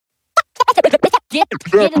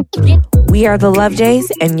We are the Love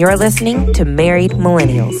Jays, and you're listening to Married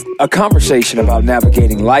Millennials. A conversation about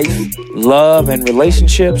navigating life, love, and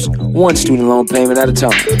relationships, one student loan payment at a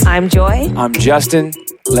time. I'm Joy. I'm Justin.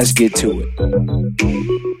 Let's get to it.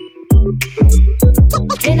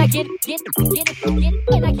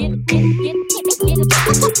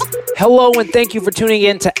 Hello, and thank you for tuning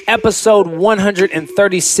in to episode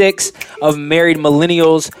 136 of Married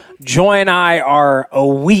Millennials. Joy and I are a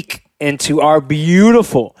week into our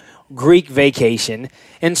beautiful Greek vacation.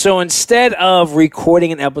 And so instead of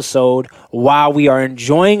recording an episode while we are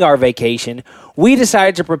enjoying our vacation, we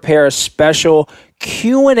decided to prepare a special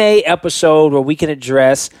Q&A episode where we can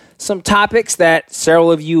address some topics that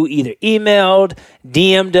several of you either emailed,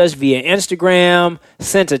 DM'd us via Instagram,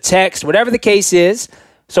 sent a text, whatever the case is.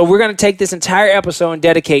 So we're going to take this entire episode and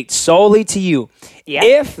dedicate solely to you. Yeah.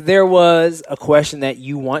 If there was a question that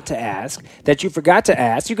you want to ask that you forgot to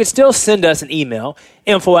ask, you could still send us an email,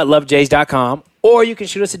 info@lovejays.com, or you can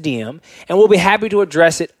shoot us a DM, and we'll be happy to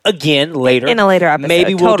address it again later. In a later episode.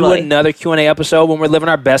 Maybe we'll do another Q&A episode when we're living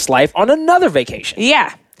our best life on another vacation.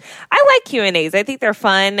 Yeah. I like Q&As. I think they're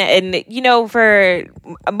fun. And, you know, for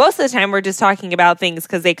most of the time, we're just talking about things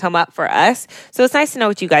because they come up for us. So it's nice to know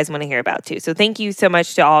what you guys want to hear about, too. So thank you so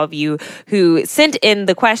much to all of you who sent in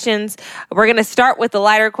the questions. We're going to start with the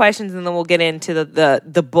lighter questions, and then we'll get into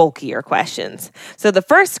the bulkier questions. So the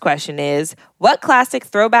first question is, what classic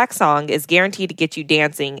throwback song is guaranteed to get you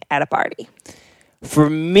dancing at a party? For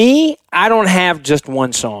me, I don't have just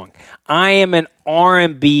one song. I am an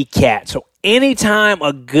R&B cat. So anytime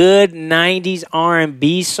a good 90s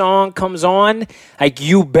R&B song comes on, like,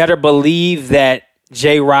 you better believe that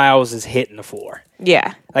Jay Riles is hitting the floor.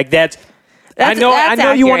 Yeah. Like, that's I know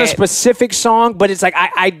accurate. You want a specific song, but it's like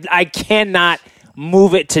I cannot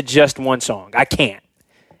move it to just one song. I can't.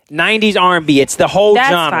 90s R&B, it's the whole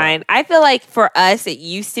genre. That's fine. I feel like for us, it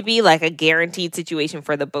used to be like a guaranteed situation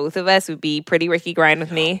for the both of us would be Pretty Ricky Grind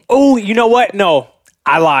with Me. Oh, you know what? No,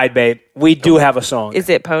 I lied, babe. We do have a song. Is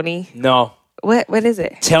it Pony? No. What is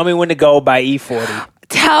it? Tell Me When to Go by E40.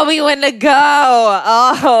 Tell Me When to Go.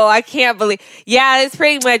 Oh, I can't believe. Yeah, it's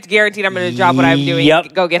pretty much guaranteed I'm going to drop what I'm doing.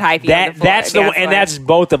 Yep. Go get hypey. That's and that's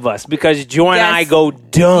both of us, because Joy and I go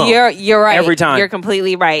dumb. You're right. Every time. You're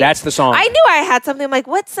completely right. That's the song. I knew I had something. I'm like,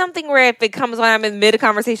 what's something where if it comes on, I'm in mid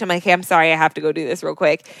conversation, I'm like, hey, I'm sorry, I have to go do this real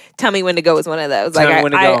quick. Tell Me When to Go is one of those. Tell Me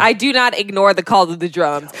When to Go. I do not ignore the call to the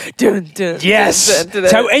drums. Dun, dun, yes. Dun,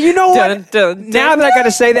 dun, dun, and you know what? Dun, now that I got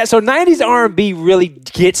to say that, so 90s R&B really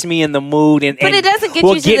gets me in the mood, and but it doesn't get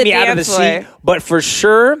will you to get the me out of the seat. But for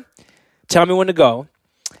sure, Tell Me When to Go.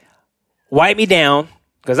 Wipe Me Down.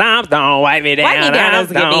 Because I'm don't wipe me down. Wipe Me Down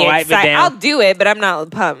doesn't get me excited. I'll do it, but I'm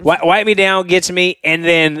not pumped. Wipe Me Down gets me, and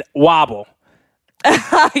then Wobble.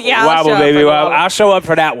 Yeah, Wobble, baby, Wobble. I'll show up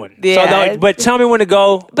for that one. Yeah. So, but Tell Me When to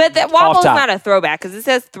Go. But that Wobble's not a throwback because it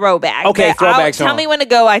says throwback. Okay, throwback song. Tell Me When to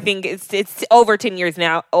Go. I think it's over 10 years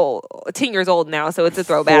now. 10 years old now, so it's a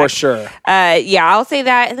throwback for sure. Yeah, I'll say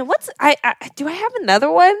that. And then do I have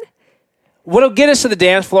another one? What'll get us to the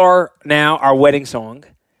dance floor now? Our wedding song.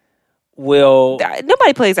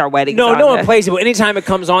 Nobody plays our wedding song. No one plays it, but anytime it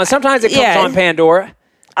comes on, sometimes it comes on Pandora.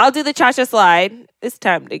 I'll do the cha-cha slide. It's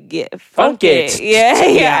time to get funky.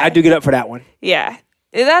 Yeah, I do get up for that one. Yeah,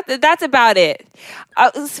 that's about it.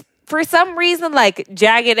 For some reason, like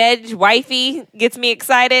Jagged Edge Wifey gets me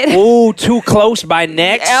excited. Ooh, Too Close by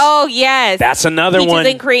Next. Oh, yes. That's another Peaches one.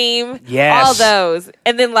 and Cream. Yes. All those.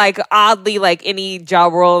 And then, like, oddly, like any Ja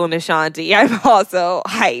Rule and Ashanti. I'm also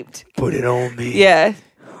hyped. Put it on me. Yeah.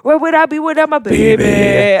 Where would I be without my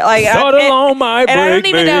baby? Like, on my and I don't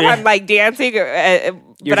even know if I'm like dancing,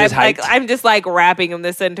 but I'm just like rapping in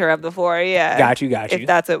the center of the floor. Yeah, got you. If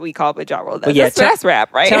that's what we call it, Ja Rule. That's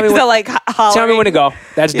rap, right? Tell me Tell Me When to Go.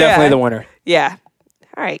 That's definitely the winner. Yeah.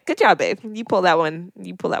 All right, good job, babe. You pull that one.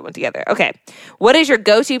 Together. Okay. What is your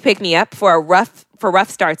go-to pick-me-up for rough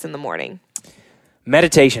starts in the morning?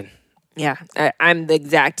 Meditation. Yeah, I'm the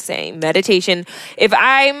exact same. Meditation. If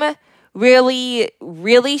I'm really,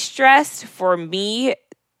 really stressed, for me,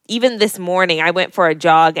 even this morning, I went for a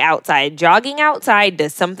jog outside. Jogging outside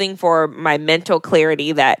does something for my mental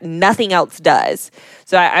clarity that nothing else does.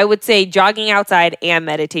 So I would say jogging outside and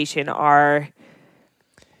meditation are...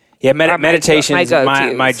 Yeah, meditation is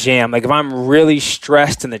my jam. Like, if I'm really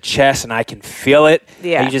stressed in the chest and I can feel it,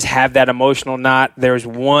 and you just have that emotional knot, there's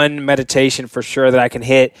one meditation for sure that I can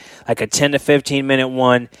hit, like a 10 to 15 minute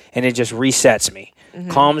one, and it just resets me.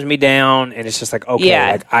 Calms me down, and it's just like,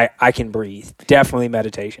 okay, like I can breathe. Definitely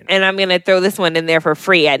meditation. And I'm going to throw this one in there for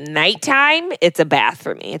free. At nighttime, it's a bath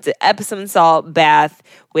for me. It's an Epsom salt bath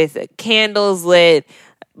with candles lit,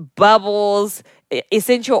 bubbles,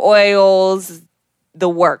 essential oils, the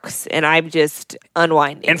works, and I'm just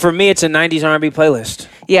unwinding. And for me, it's a 90s R&B playlist.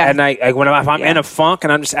 Yeah. At night, like if I'm in a funk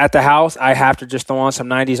and I'm just at the house, I have to just throw on some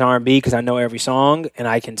 90s R&B because I know every song and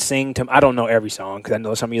I can sing to. I don't know every song because I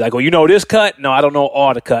know some of you like, well, you know this cut? No, I don't know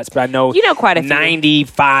all the cuts, but I know quite a few.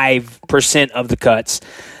 95% of the cuts.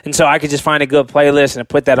 And so I could just find a good playlist and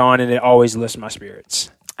put that on, and it always lifts my spirits.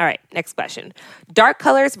 All right, next question. Dark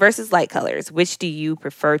colors versus light colors. Which do you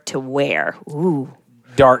prefer to wear? Ooh.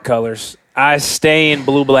 Dark colors. I stay in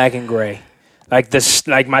blue, black, and gray. Like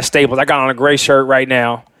my staples. I got on a gray shirt right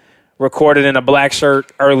now. Recorded in a black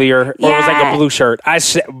shirt earlier. Or it was like a blue shirt.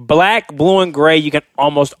 Black, blue, and gray, you can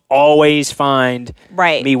almost always find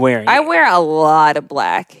me wearing. I wear a lot of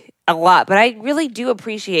black. A lot. But I really do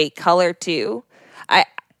appreciate color, too.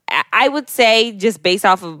 I would say, just based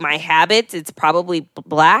off of my habits, it's probably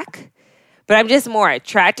black. But I'm just more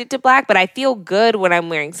attracted to black. But I feel good when I'm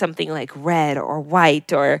wearing something like red or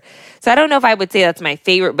white. So I don't know if I would say that's my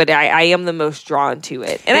favorite, but I am the most drawn to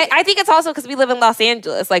it. And I think it's also because we live in Los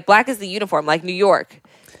Angeles. Like, black is the uniform, like New York.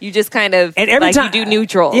 You just kind of, and every time, you do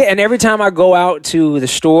neutral. Yeah, and every time I go out to the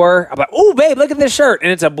store, I'm like, oh, babe, look at this shirt.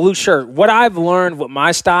 And it's a blue shirt. What I've learned with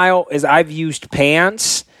my style is I've used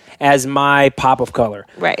pants as my pop of color.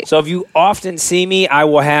 Right. So if you often see me, I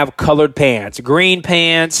will have colored pants, green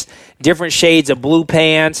pants, different shades of blue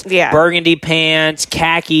pants, burgundy pants,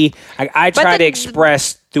 khaki. I try to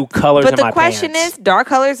express through colors in my pants. But the question is dark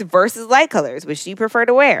colors versus light colors. Which do you prefer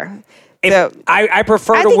to wear? I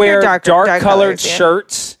prefer to wear dark colored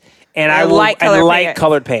shirts. And I like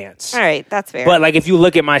colored pants. All right, that's fair. But like if you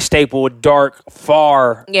look at my staple, dark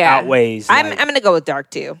far outweighs. I'm going to go with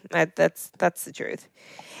dark too. That's the truth.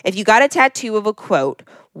 If you got a tattoo of a quote,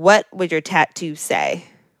 what would your tattoo say?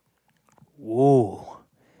 Ooh.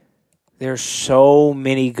 There's so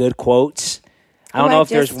many good quotes. I don't know if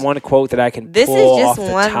there's one quote that I can pull off the top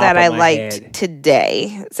of my head. This is just one that I liked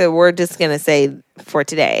today. So we're just going to say for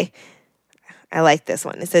today. I like this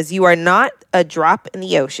one. It says, you are not a drop in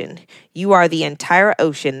the ocean. You are the entire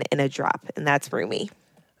ocean in a drop. And that's Rumi.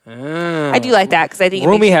 I do like that because I think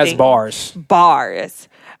Rumi has bars. Bars.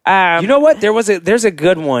 You know what? There's a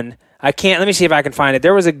good one. Let me see if I can find it.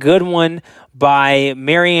 There was a good one by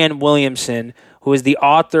Marianne Williamson, who is the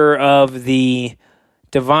author of the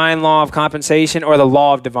Divine Law of Compensation, or the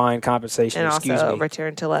Law of Divine Compensation, and also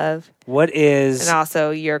Return to Love. And also,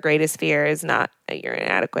 your greatest fear is not that you're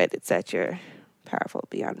inadequate, it's that you're powerful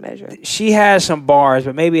beyond measure. She has some bars,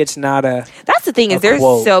 but maybe it's not a That's the thing, is there's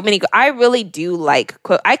quote. So many. I really do like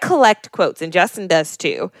quotes. I collect quotes, and Justin does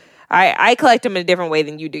too. I collect them in a different way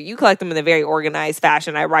than you do. You collect them in a very organized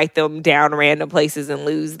fashion. I write them down random places and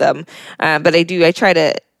lose them. But I try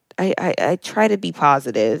to be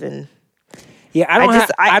positive, and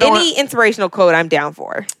any inspirational quote I'm down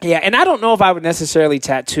for. Yeah, and I don't know if I would necessarily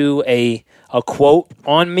tattoo a quote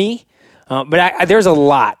on me, but there's a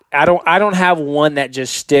lot. I don't have one that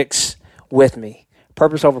just sticks with me.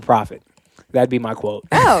 Purpose over profit. That'd be my quote.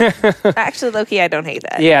 Oh, actually, low-key, I don't hate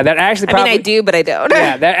that. Yeah, that actually I do, but I don't.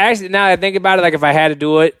 Yeah, that actually, now that I think about it, like if I had to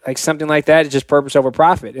do it, like something like that, it's just purpose over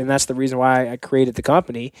profit. And that's the reason why I created the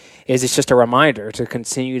company, is it's just a reminder to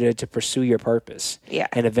continue to pursue your purpose. Yeah.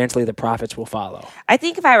 And eventually the profits will follow. I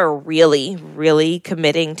think if I were really, really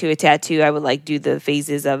committing to a tattoo, I would do the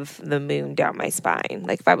phases of the moon down my spine.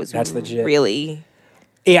 Like if I was legit. Really...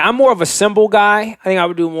 Yeah, I'm more of a symbol guy. I think I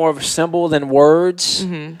would do more of a symbol than words.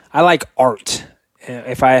 Mm-hmm. I like art.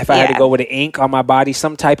 If I had to go with an ink on my body,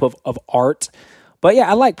 some type of art. But yeah,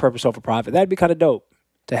 I like purpose over profit. That'd be kind of dope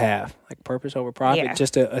to have. Like purpose over profit,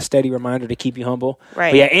 just a steady reminder to keep you humble.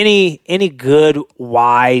 Right. But yeah, any good,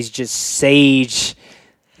 wise, just sage.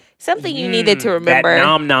 Something you needed to remember.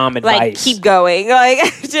 That nom advice. Like, keep going.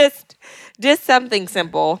 Just something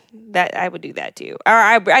simple. That I would do that too. Or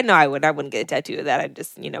I know I would. I wouldn't get a tattoo of that. I'd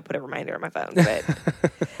just, put a reminder on my phone. But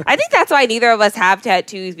I think that's why neither of us have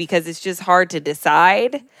tattoos, because it's just hard to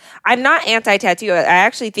decide. I'm not anti-tattoo. I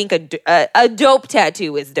actually think a dope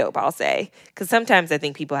tattoo is dope, I'll say. Because sometimes I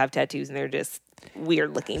think people have tattoos and they're just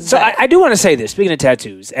weird looking. So I do want to say this, speaking of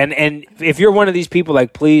tattoos, and if you're one of these people,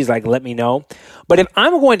 please, let me know. But if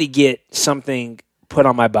I'm going to get something put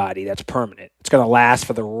on my body that's permanent, it's going to last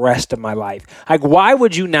for the rest of my life, why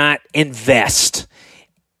would you not invest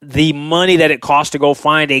the money that it costs to go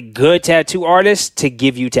find a good tattoo artist to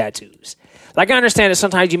give you tattoos? I understand that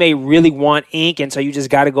sometimes you may really want ink, and so you just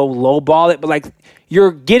got to go lowball it, but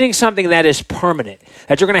you're getting something that is permanent,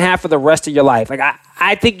 that you're going to have for the rest of your life.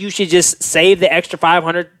 I think you should just save the extra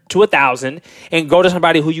 $500 to $1,000 and go to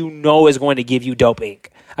somebody who you know is going to give you dope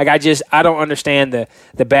ink. I don't understand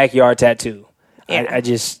the backyard tattoo. Yeah. I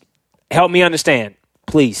just help me understand,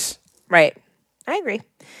 please. Right. I agree.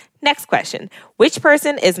 Next question. Which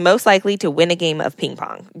person is most likely to win a game of ping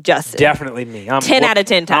pong? Justin. Definitely me. 10 out of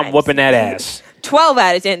 10 times. I'm whooping that ass. 12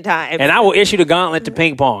 out of 10 times. And I will issue the gauntlet to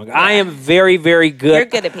ping pong. Yeah. I am very, very good. You're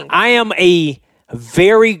good at ping pong. I am a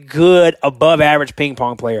very good above average ping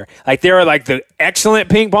pong player. Like there are like the excellent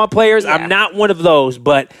ping pong players. Yeah. I'm not one of those,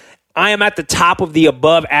 but I am at the top of the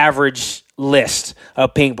above average list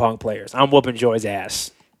of ping pong players. I'm whooping Joy's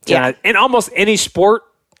ass. In almost any sport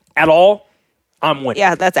at all, I'm winning.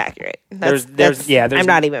 Yeah, that's accurate. There's I'm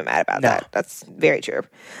not even mad about that. That's very true.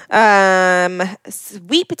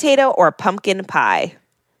 Sweet potato or pumpkin pie?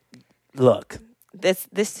 Look. This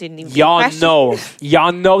didn't even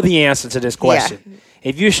y'all know the answer to this question. Yeah.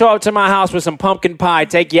 If you show up to my house with some pumpkin pie,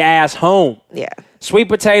 take your ass home. Yeah. Sweet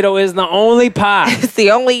potato is the only pie. It's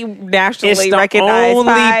the only nationally recognized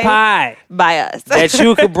pie by us that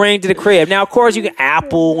you could bring to the crib. Now, of course, you can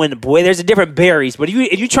apple and there's a different berries, but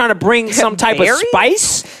if you're trying to bring some type of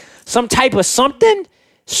spice, some type of something,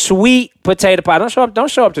 sweet potato pie.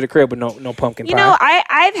 Don't show up to the crib with no pumpkin pie. You know,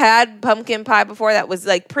 I've had pumpkin pie before that was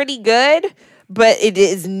like pretty good. But it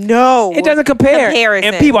doesn't compare.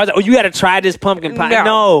 And people are like, oh, you got to try this pumpkin pie.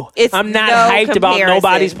 No, I'm not hyped about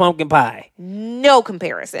nobody's pumpkin pie. No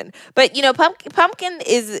comparison. But, you know, pumpkin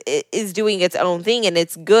is doing its own thing, and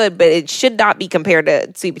it's good, but it should not be compared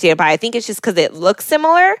to sweet potato pie. I think it's just because it looks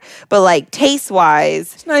similar, but, like,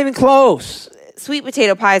 taste-wise. It's not even close. Sweet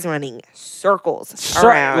potato pie is running circles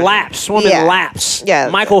around. Laps, swimming laps. Yeah.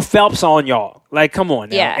 Michael Phelps on y'all. Like, come on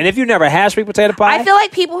now. Yeah. And if you never had sweet potato pie. I feel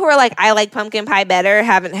like people who are like, I like pumpkin pie better,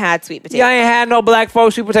 haven't had sweet potato pie. You ain't had no black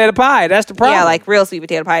folks sweet potato pie. That's the problem. Yeah, like real sweet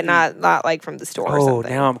potato pie, not like from the store or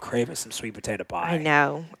something. Oh, now I'm craving some sweet potato pie. I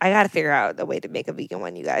know. I got to figure out a way to make a vegan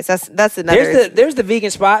one, you guys. That's another. There's the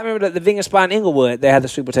vegan spot. Remember the vegan spot in Inglewood? They had the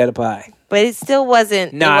sweet potato pie. But it still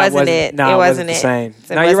wasn't. No, it wasn't it. No, it wasn't the same.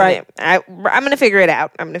 So no, you're right. I'm going to figure it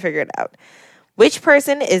out. Which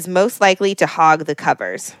person is most likely to hog the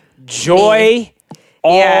covers? Joy.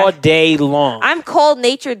 All day long. I'm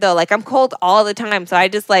cold-natured, though. Like, I'm cold all the time, so I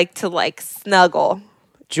just like to, like, snuggle.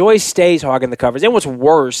 Joy stays hogging the covers. And what's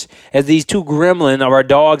worse is these two gremlin of our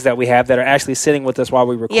dogs that we have that are actually sitting with us while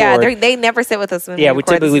we record. Yeah, they never sit with us when we record. We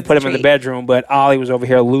typically put them in the bedroom, but Ollie was over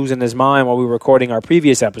here losing his mind while we were recording our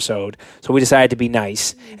previous episode. So we decided to be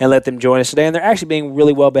nice and let them join us today. And they're actually being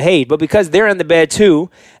really well behaved. But because they're in the bed, too,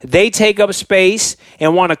 they take up space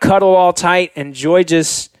and want to cuddle all tight, and Joy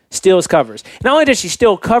just steals covers. Not only does she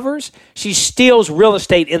steal covers, she steals real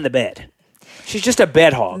estate in the bed. She's just a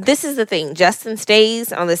bed hog. This is the thing. Justin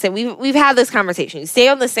stays on the same. We've had this conversation. You stay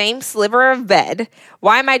on the same sliver of bed.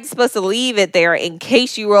 Why am I supposed to leave it there in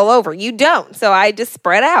case you roll over? You don't. So I just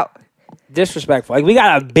spread out. Disrespectful. Like, we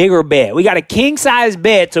got a bigger bed. We got a king size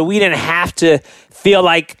bed, so we didn't have to feel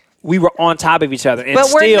like we were on top of each other. And but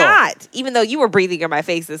we're not. Even though you were breathing in my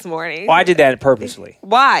face this morning. Oh, I did that purposely.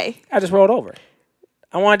 Why? I just rolled over.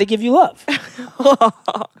 I wanted to give you love.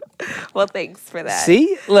 Well, thanks for that.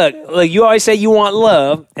 See? Look, you always say you want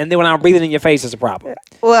love, and then when I'm breathing in your face, it's a problem.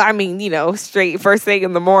 Well, I mean, you know, straight first thing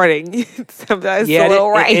in the morning. Sometimes it's a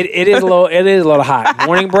little right. It is a little hot.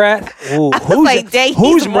 Morning breath? Ooh,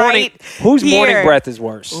 whose morning breath is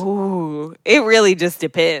worse? Ooh, it really just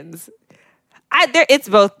depends. It's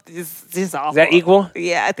both. It's just awful. Is that equal?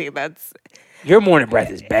 Yeah, I think that's... Your morning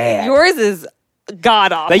breath is bad. Yours is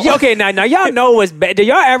god awful. Like, okay, now y'all know what's bad. Do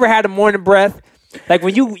y'all ever had a morning breath? Like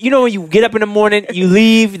when when you get up in the morning, you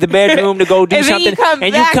leave the bedroom to go do something,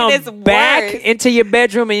 and you come back into your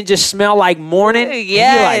bedroom and you just smell like morning.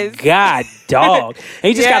 Yes. You're like, God, dog. And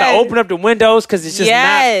you just gotta open up the windows because it's just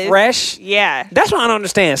not fresh. Yeah. That's what I don't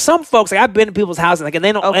understand. Some folks, like, I've been to people's houses, like, and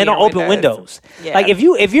they don't open windows. Yeah. Like if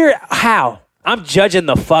you're I'm judging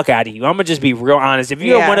the fuck out of you. I'm gonna just be real honest. If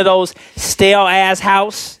you're in one of those stale ass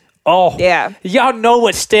house. Oh, yeah. Y'all know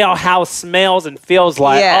what stale house smells and feels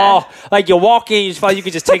like. Yeah. Oh, like you walk in, you just feel like you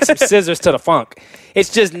could just take some scissors to the funk.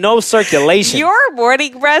 It's just no circulation. Your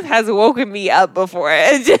morning breath has woken me up before.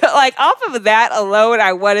 Like, off of that alone,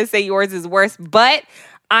 I want to say yours is worse, but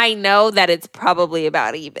I know that it's probably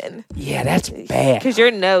about even. Yeah, that's bad. Because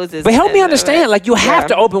your nose is... But help me understand. Like, you have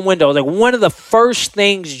to open windows. Like, one of the first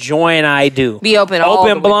things Joy and I do.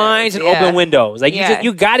 Open blinds and open windows. Like,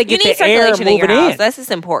 you got to get the air moving in. That's just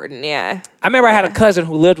important, yeah. I remember I had a cousin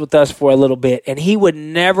who lived with us for a little bit, and he would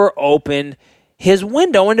never open his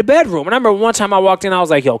window in the bedroom. And I remember one time I walked in, I was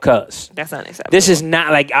like, yo, cuz. That's unacceptable. This is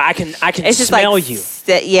not, like, I can it's smell like you.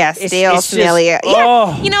 Stale, smelly.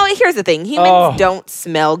 Yeah. You know, here's the thing. Humans don't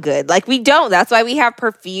smell good. Like, we don't. That's why we have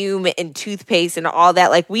perfume and toothpaste and all that.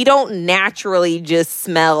 Like, we don't naturally just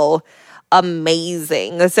smell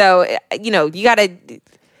amazing. So, you know, you got to...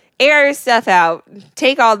 air stuff out,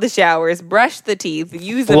 take all the showers, brush the teeth,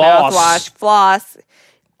 use the Floss. mouthwash, floss,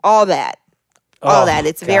 all that. All Oh, that.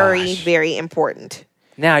 It's very, gosh. very important.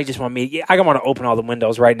 Now you just want me. I want to open all the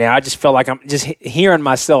windows right now. I just feel like I'm just hearing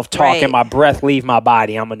myself talk Right. and my breath leave my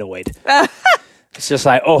body. I'm annoyed. It's just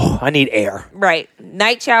like, oh, I need air. Right.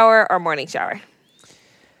 Night shower or morning shower?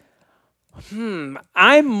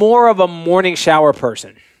 I'm more of a morning shower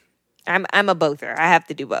person. I'm a bother. I have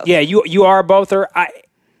to do both. Yeah, you are a bother. I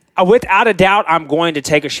without a doubt, I'm going to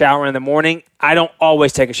take a shower in the morning. I don't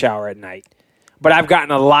always take a shower at night, but I've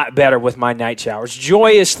gotten a lot better with my night showers.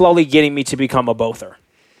 Joy is slowly getting me to become a bother.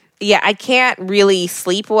 Yeah, I can't really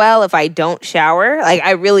sleep well if I don't shower. Like,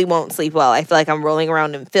 I really won't sleep well. I feel like I'm rolling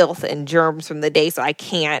around in filth and germs from the day, so I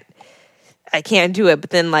can't do it.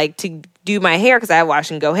 But then, like, to do my hair, because I have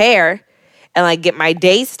wash and go hair, and, like, get my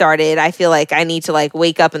day started, I feel like I need to, like,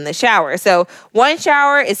 wake up in the shower. So one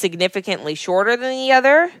shower is significantly shorter than the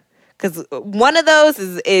other, because one of those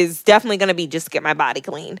is definitely going to be just get my body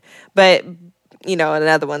clean. But, you know, and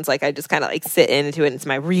another one's like I just kind of like sit into it and it's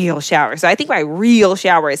my real shower. So I think my real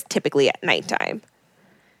shower is typically at nighttime.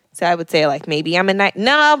 So I would say like maybe I'm a night.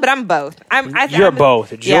 No, but I'm both. You're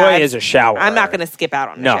both. Joy is a shower. I'm not going to skip out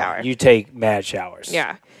on the shower. No, you take mad showers.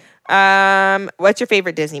 Yeah. What's your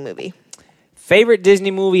favorite Disney movie? Favorite Disney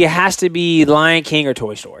movie has to be Lion King or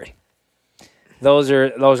Toy Story. Those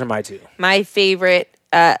are my two. My favorite,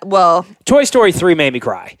 well, Toy Story 3 made me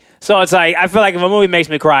cry. So it's like I feel like if a movie makes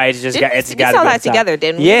me cry, it's got we to saw that together,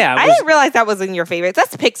 didn't we? Yeah, I didn't realize that was in your favorites.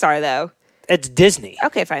 That's Pixar, though. it's Disney.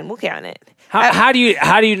 Okay, fine, we'll count it. How do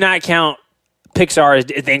you not count Pixar as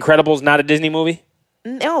The Incredibles not a Disney movie?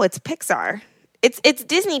 No, it's Pixar. It's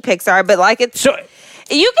Disney Pixar, but like it's So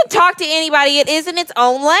you can talk to anybody. It is in its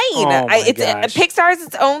own lane. Oh my gosh. Pixar is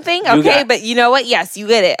its own thing. You Okay, got- but you know what? Yes, you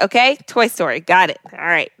get it. Okay, Toy Story, got it. All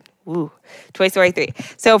right. Woo. Toy Story 3.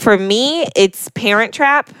 So for me, it's Parent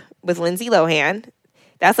Trap with Lindsay Lohan.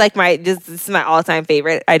 That's like this is my all-time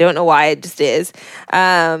favorite. I don't know why, it just is.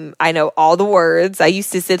 I know all the words. I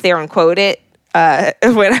used to sit there and quote it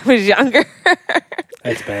when I was younger.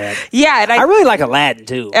 that's bad. Yeah, and I really like Aladdin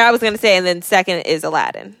too. I was gonna say, and then second is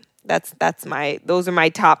Aladdin. Those are my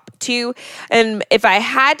top two. And if I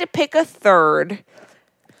had to pick a third,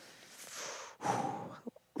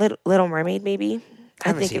 Little Mermaid, maybe.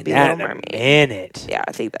 I think it'd be Little Mermaid. Minute. Yeah,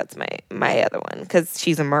 I think that's my other one because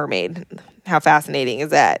she's a mermaid. How fascinating is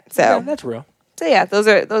that? Yeah, So, that's real. those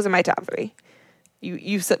are my top three.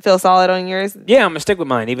 You feel solid on yours? Yeah, I'm gonna stick with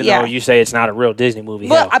mine, even Yeah. though you say it's not a real Disney movie.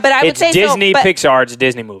 Well, Hell, but I would it's say so, Disney, but- Pixar. It's a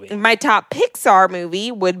Disney movie. My top Pixar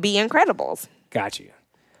movie would be Incredibles. Got you.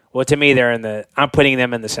 Well, to me, I'm putting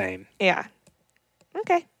them in the same. Yeah.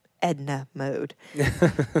 Okay. Edna mode.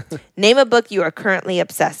 Name a book you are currently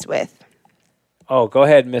obsessed with. Oh, go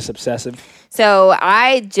ahead, Miss Obsessive. So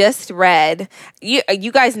I just read,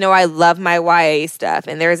 you guys know I love my YA stuff,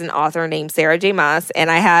 and there's an author named Sarah J. Maas,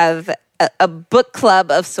 and I have a book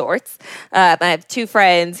club of sorts. I have two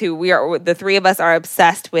friends who the three of us are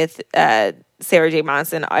obsessed with Sarah J.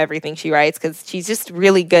 Maas and everything she writes because she's just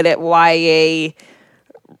really good at YA,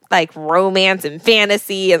 like romance and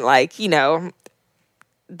fantasy and like, you know,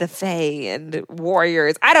 the Fae and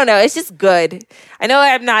warriors. I don't know. It's just good. I know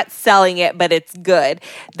I'm not selling it, but it's good.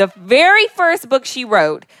 The very first book she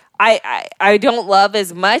wrote, I don't love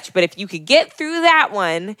as much, but if you could get through that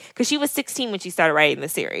one, because she was 16 when she started writing the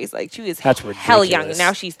series. Like, she was That's hell young, ridiculous. and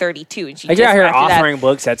now she's 32. And she Like just you're out here after that- authoring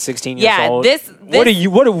books at 16 years Yeah, old. this- what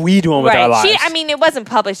are we doing with our lives? It wasn't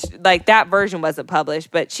published, like that version wasn't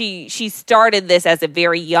published, but she started this as a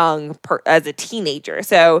very young, as a teenager.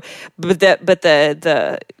 So, but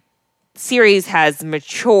the series has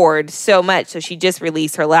matured so much. So she just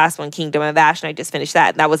released her last one, Kingdom of Ash, and I just finished that.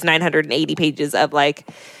 And that was 980 pages of like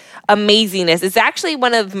amazingness. It's actually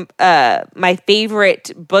one of my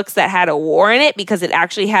favorite books that had a war in it because it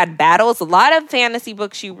actually had battles. A lot of fantasy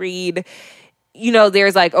books you read, you know,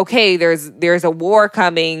 there's like, okay, there's a war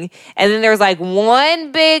coming, and then there's like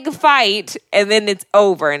one big fight, and then it's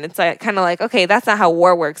over, and it's like kind of like, okay, that's not how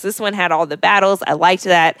war works. This one had all the battles. I liked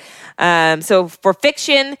that. So for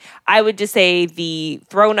fiction, I would just say the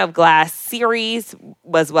Throne of Glass series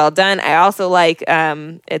was well done. I also like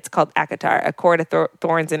it's called ACOTAR, A Court of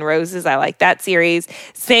Thorns and Roses. I like that series.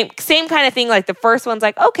 Same kind of thing. Like the first one's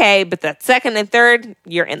like okay, but the second and third,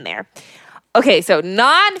 you're in there. Okay, so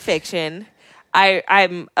nonfiction.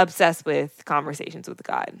 I'm obsessed with Conversations with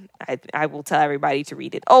God. I will tell everybody to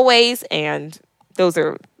read it always, and those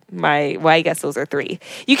are I guess those are three.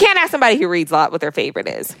 You can't ask somebody who reads a lot what their favorite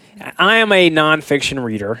is. I am a nonfiction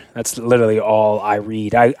reader. That's literally all I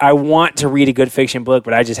read. I want to read a good fiction book,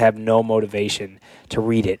 but I just have no motivation to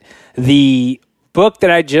read it. The book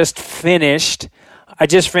that I just finished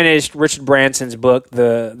Richard Branson's book,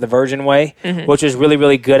 The Virgin Way, which was really,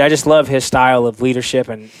 really good. I just love his style of leadership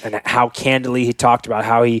and how candidly he talked about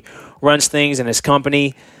how he runs things in his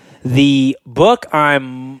company. The book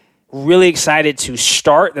I'm really excited to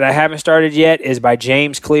start that I haven't started yet is by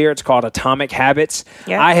James Clear. It's called Atomic Habits.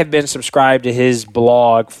 Yeah. I have been subscribed to his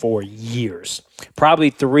blog for years,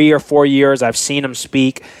 probably 3 or 4 years. I've seen him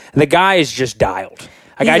speak. The guy is just dialed.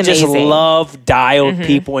 Like, I just love dialed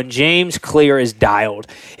people, and James Clear is dialed.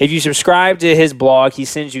 If you subscribe to his blog, he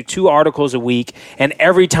sends you 2 articles a week, and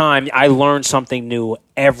every time I learn something new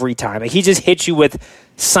every time. Like, he just hits you with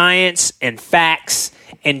science and facts,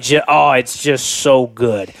 and it's just so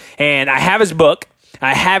good. And I have his book.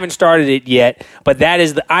 I haven't started it yet, but that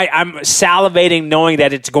is I'm salivating knowing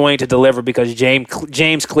that it's going to deliver because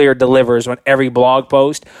James Clear delivers on every blog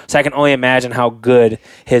post, so I can only imagine how good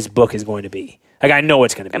his book is going to be. Like, I know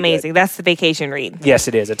it's going to be amazing. Good. That's the vacation read. Yes,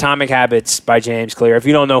 it is. Atomic Habits by James Clear. If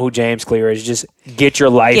you don't know who James Clear is, just get your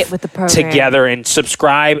life together and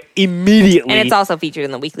subscribe immediately. And it's also featured in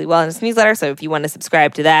the weekly wellness newsletter, so if you want to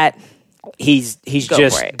subscribe to that, he's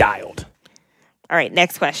just dialed. All right,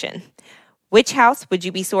 next question. Which house would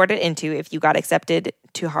you be sorted into if you got accepted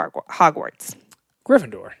to Hogwarts?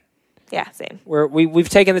 Gryffindor. Yeah, same. We've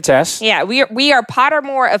taken the test. Yeah, we are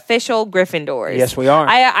Pottermore official Gryffindors. Yes, we are.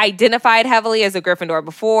 I identified heavily as a Gryffindor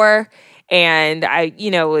before, and I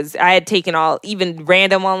had taken even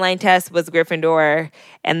random online tests was Gryffindor,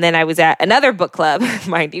 and then I was at another book club,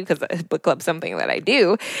 mind you, because book club's something that I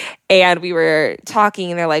do, and we were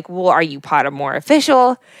talking, and they're like, "Well, are you Pottermore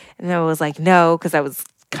official?" And I was like, "No," because I was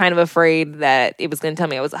kind of afraid that it was going to tell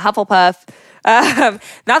me I was a Hufflepuff. Not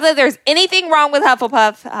that there's anything wrong with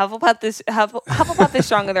Hufflepuff. Hufflepuff is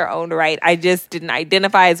strong in their own right. I just didn't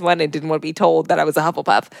identify as one and didn't want to be told that I was a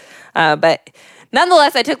Hufflepuff. But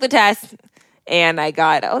nonetheless, I took the test and I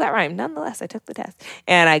got. Oh, that rhymed. Nonetheless, I took the test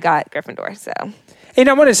and I got Gryffindor. So. And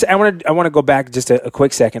I want to go back just a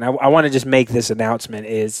quick second. I want to just make this announcement.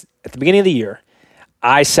 Is at the beginning of the year,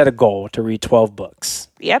 I set a goal to read 12 books.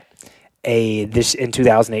 Yep. This in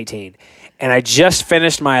 2018. And I just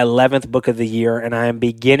finished my 11th book of the year, and I am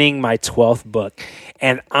beginning my 12th book.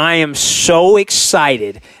 And I am so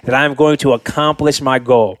excited that I'm going to accomplish my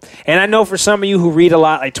goal. And I know for some of you who read a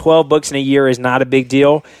lot, like 12 books in a year is not a big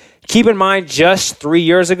deal. Keep in mind, just 3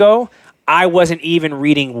 years ago, I wasn't even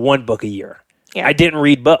reading 1 book a year. Yeah. I didn't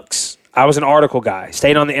read books. I was an article guy,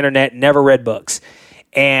 stayed on the internet, never read books.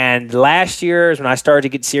 And last year is when I started to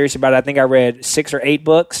get serious about it. I think I read 6 or 8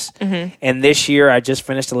 books. Mm-hmm. And this year I just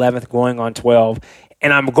finished 11th, going on 12.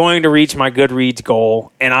 And I'm going to reach my Goodreads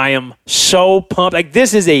goal. And I am so pumped. Like,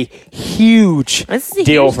 this is a huge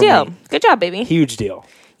deal for me. Good job, baby. Huge deal.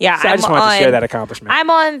 Yeah, so I just wanted to share that accomplishment. I'm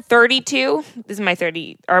on 32. This is my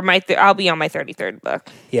 30, or I'll be on my 33rd book.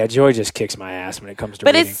 Yeah, Joy just kicks my ass when it comes to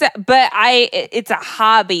reading. It's a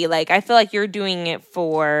hobby. Like, I feel like you're doing it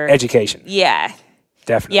for education. Yeah.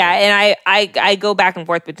 Definitely. Yeah, and I go back and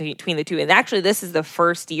forth between the two. And actually, this is the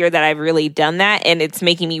first year that I've really done that, and it's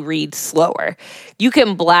making me read slower. You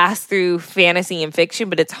can blast through fantasy and fiction,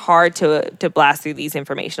 but it's hard to blast through these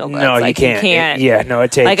informational books. No, you can't.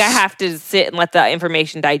 It takes... Like, I have to sit and let the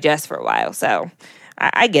information digest for a while. So,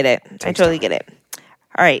 I get it. I totally get it.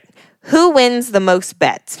 All right. Who wins the most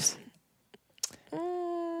bets?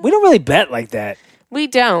 We don't really bet like that. We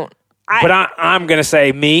don't. But I'm going to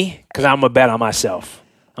say me, because I'm going to bet on myself.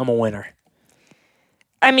 I'm a winner.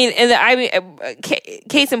 I mean,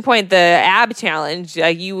 case in point, the ab challenge,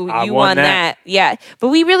 you won that. Yeah. But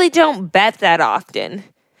we really don't bet that often.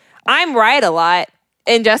 I'm right a lot.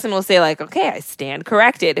 And Justin will say, like, okay, I stand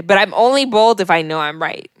corrected. But I'm only bold if I know I'm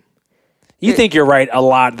right. You think you're right a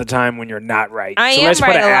lot of the time when you're not right. I am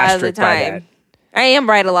right a lot of the time. I am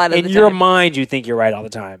right a lot of the time. In your mind, you think you're right all the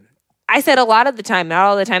time. I said a lot of the time, not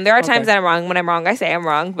all the time. There are times that I'm wrong. When I'm wrong, I say I'm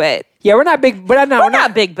wrong. But yeah, we're not big. But we're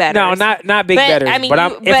not big bettors. No, not big bettors. I mean,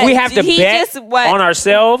 if we have to bet on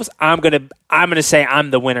ourselves, I'm gonna say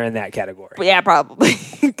I'm the winner in that category. Yeah, probably,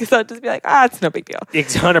 because I'll just be like, it's no big deal.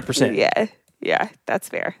 It's 100%. Yeah, that's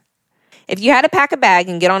fair. If you had to pack a bag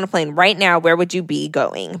and get on a plane right now, where would you be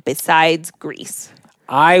going besides Greece?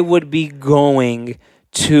 I would be going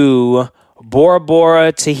to Bora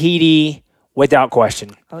Bora, Tahiti. Without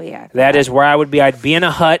question. Oh, yeah. That is where I would be. I'd be in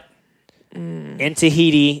a hut in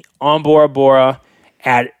Tahiti on Bora Bora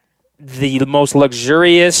at the most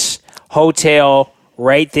luxurious hotel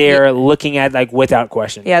right there looking at, like, without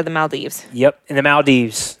question. Yeah, the Maldives. Yep, in the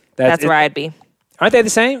Maldives. That's where I'd be. Aren't they the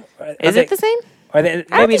same? Is it the same?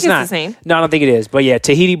 Maybe it's not the same. No, I don't think it is. But yeah,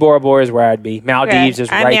 Tahiti, Bora Bora is where I'd be. Maldives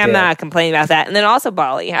is right there. I'm not complaining about that. And then also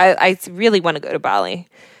Bali. I really want to go to Bali.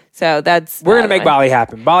 So we're gonna make Bali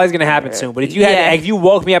happen. Bali's gonna happen soon. But if you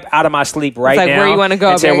woke me up out of my sleep right now, where you want to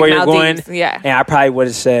go, and said where you're Maldives. going, and I probably would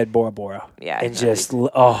have said Bora Bora. Yeah, and just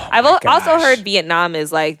I've also heard Vietnam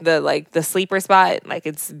is like the sleeper spot. Like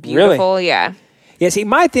it's beautiful. Really? Yeah. Yeah. See,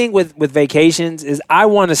 my thing with vacations is I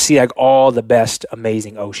want to see like all the best,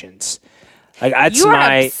 amazing oceans. Like you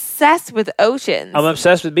are obsessed with oceans. I'm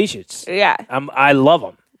obsessed with beaches. Yeah. I love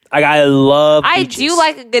them. Like I love beaches. I do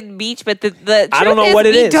like a good beach, but the truth I don't know is what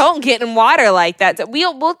it we is. don't get in water like that. So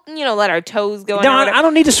we'll let our toes go in. No, I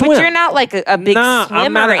don't need to swim. But you're not like a big swimmer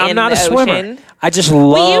I'm not in a the swimmer. ocean. I just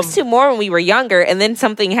love. We used to more when we were younger, and then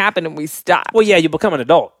something happened and we stopped. Well, yeah, you become an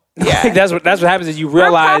adult. Yeah, like that's what happens is you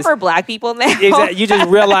realize we're proper black people now. Exactly, you just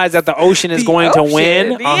realize that the ocean is going to win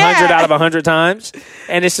 100 out of 100 times,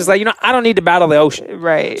 and it's just like I don't need to battle the ocean,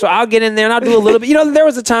 right? So I'll get in there and I'll do a little bit. There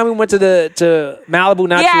was a time we went to Malibu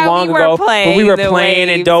not too long ago, but we were playing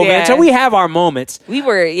and dove in. So we have our moments. We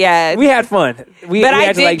had fun.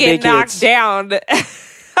 I did get knocked down.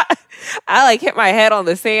 I hit my head on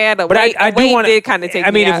the sand. But I do want to kind of take.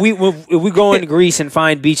 I mean, if we go into Greece and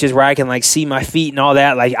find beaches where I can see my feet and all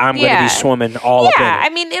that, I'm going to be swimming all up in it. I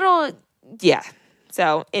mean,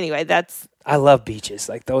 So anyway, that's. I love beaches.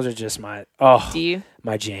 Those are just my Do you?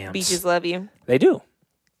 My jams. Beaches love you. They do.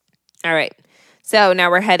 All right. So now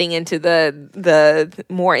we're heading into the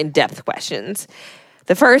more in-depth questions.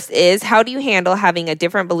 The first is, how do you handle having a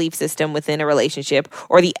different belief system within a relationship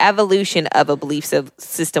or the evolution of a belief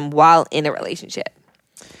system while in a relationship?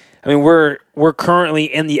 I mean, we're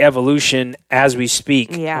currently in the evolution as we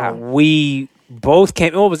speak. Yeah. We both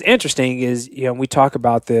came. What was interesting is, we talk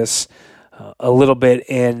about this a little bit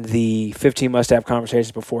in the 15 Must-Have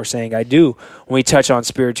Conversations Before Saying I Do. When we touch on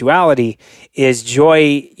spirituality, is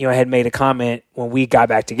Joy, had made a comment when we got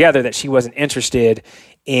back together that she wasn't interested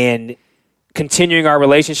in continuing our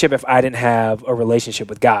relationship if I didn't have a relationship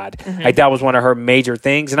with God. Mm-hmm. That was one of her major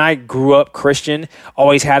things. And I grew up Christian,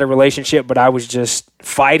 always had a relationship, but I was just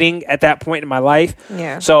fighting at that point in my life.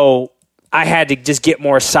 Yeah. So I had to just get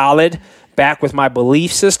more solid back with my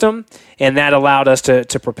belief system, and that allowed us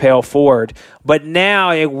to propel forward. But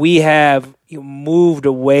now we have moved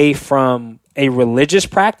away from a religious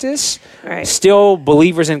practice, right. Still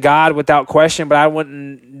believers in God without question, but I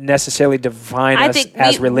wouldn't necessarily define us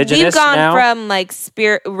as religionists. We've gone now. from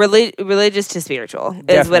religious to spiritual,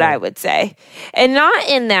 is what I would say, and not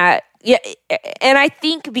in that. Yeah, and I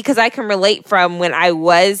think because I can relate from when I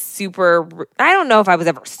was super. I don't know if I was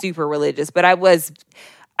ever super religious, but I was.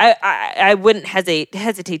 I wouldn't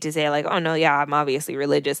hesitate to say oh no, yeah, I'm obviously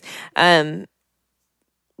religious.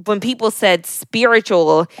 When people said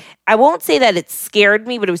spiritual, I won't say that it scared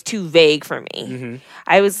me, but it was too vague for me. Mm-hmm.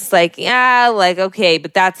 I was okay,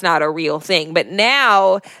 but that's not a real thing. But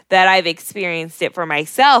now that I've experienced it for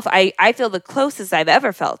myself, I feel the closest I've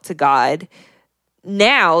ever felt to God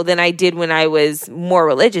now than I did when I was more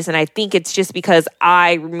religious. And I think it's just because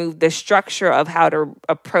I removed the structure of how to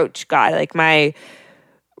approach God. My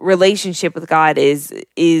relationship with God is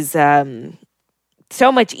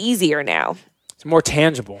so much easier now. It's more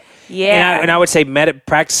tangible. Yeah. And I would say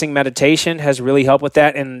practicing meditation has really helped with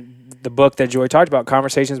that. And the book that Joy talked about,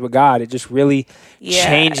 Conversations with God, it just really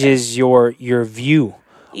changes your view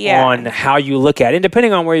on how you look at it, and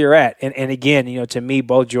depending on where you're at. And again, to me,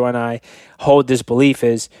 both Joy and I hold this belief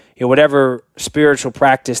is, whatever spiritual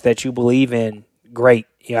practice that you believe in, great.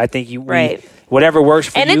 I think whatever works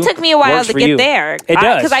for you. And it took me a while to get there. It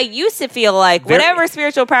does. Because I used to feel whatever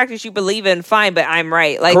spiritual practice you believe in, fine, but I'm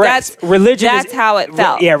right. Correct. That's how it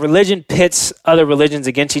felt. Religion pits other religions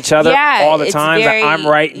against each other all the time. I'm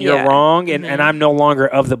right and you're wrong. And I'm no longer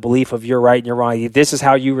of the belief of you're right and you're wrong. This is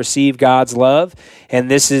how you receive God's love. And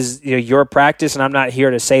this is your practice. And I'm not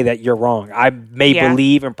here to say that you're wrong. I may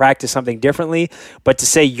believe and practice something differently. But to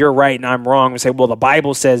say you're right and I'm wrong and say, well, the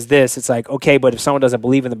Bible says this. It's okay, but if someone doesn't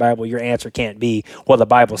believe in the Bible, your answer can't be, well, the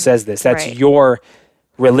Bible says this. That's your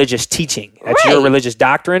religious teaching. That's your religious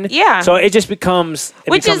doctrine. Yeah. So it just becomes...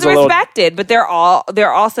 Which is respected, but they're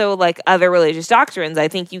also other religious doctrines. I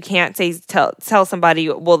think you can't tell somebody,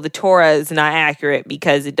 well, the Torah is not accurate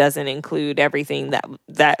because it doesn't include everything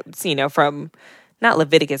that's, from... Not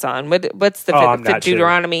Leviticus on. What's the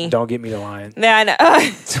Deuteronomy? Sure. Don't get me the line. No, I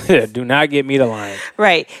know. Do not get me the line.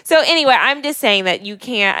 Right. So anyway, I'm just saying that you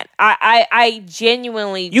can't. I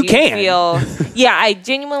genuinely feel. Yeah, I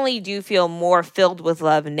genuinely do feel more filled with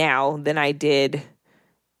love now than I did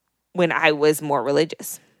when I was more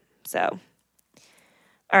religious. So,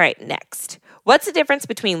 all right. Next, what's the difference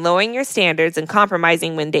between lowering your standards and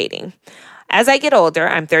compromising when dating? As I get older,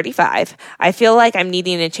 I'm 35, I feel like I'm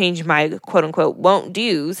needing to change my quote-unquote won't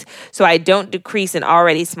do's so I don't decrease an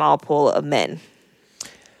already small pool of men.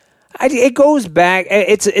 It goes back.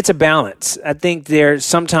 It's a balance. I think there's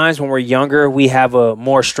sometimes when we're younger, we have a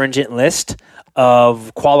more stringent list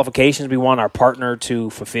of qualifications we want our partner to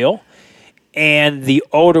fulfill. And the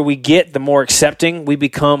older we get, the more accepting we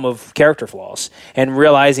become of character flaws, and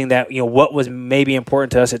realizing that what was maybe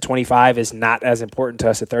important to us at 25 is not as important to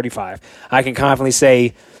us at 35. I can confidently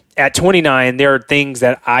say at 29, there are things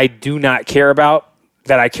that I do not care about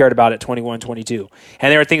that I cared about at 21, 22.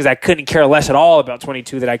 And there are things I couldn't care less at all about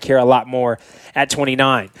 22 that I care a lot more at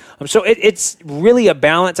 29. So it's really a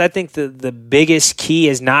balance. I think the biggest key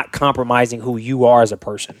is not compromising who you are as a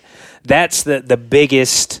person. That's the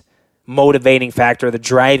biggest motivating factor, the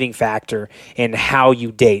driving factor in how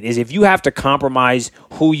you date. Is if you have to compromise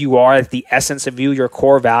who you are, the essence of you, your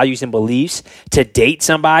core values and beliefs to date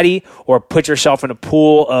somebody, or put yourself in a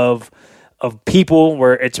pool of people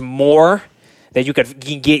where it's more that you can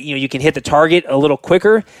get, you can hit the target a little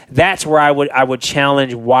quicker. That's where I would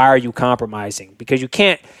challenge, why are you compromising? Because you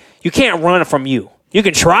can't run from you. You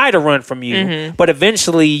can try to run from you, but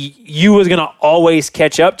eventually you is going to always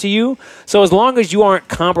catch up to you. So as long as you aren't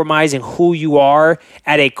compromising who you are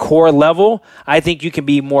at a core level, I think you can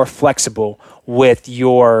be more flexible with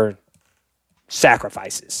your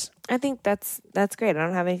sacrifices. I think that's great. I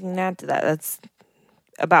don't have anything to add to that. That's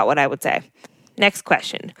about what I would say. Next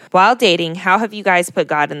question. While dating, how have you guys put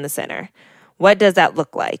God in the center? What does that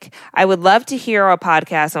look like? I would love to hear a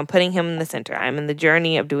podcast on putting him in the center. I'm in the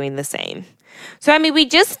journey of doing the same. So, we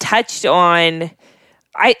just touched on,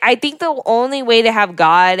 I think the only way to have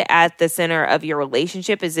God at the center of your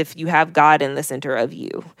relationship is if you have God in the center of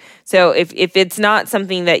you. So if it's not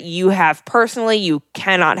something that you have personally, you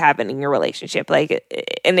cannot have it in your relationship. And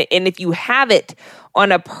if you have it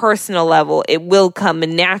on a personal level, it will come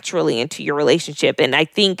naturally into your relationship. And I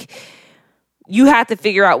think you have to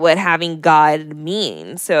figure out what having God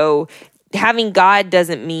means. So having God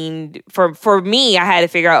doesn't mean, for me, I had to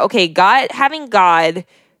figure out, okay, having God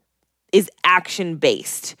is action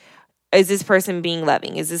based. Is this person being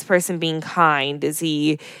loving? Is this person being kind? Is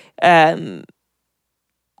he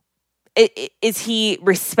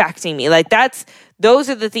respecting me? Those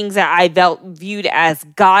are the things that I viewed as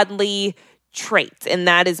godly traits. And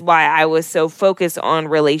that is why I was so focused on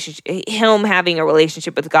him having a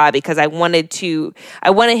relationship with God, because I wanted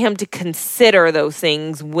him to consider those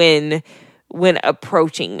things when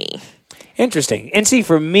approaching me. Interesting. And see,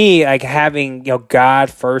 for me, having God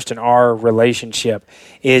first in our relationship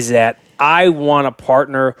is that I want a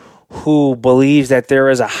partner who believes that there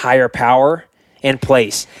is a higher power in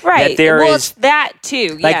place. Right. It's that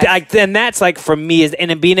too. Yes. And that's for me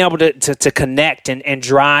and being able to connect and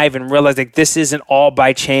drive and realize this isn't all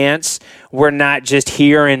by chance. We're not just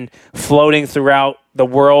here and floating throughout the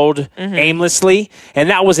world aimlessly. And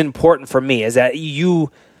that was important for me, is that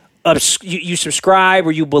you subscribe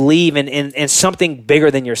or you believe in something bigger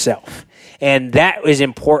than yourself. And that is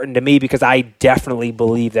important to me because I definitely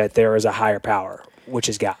believe that there is a higher power, which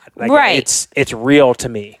is God. Right. It's real to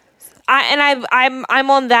me. I'm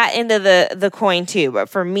on that end of the coin too. But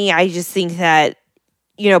for me, I just think that,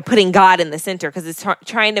 putting God in the center, because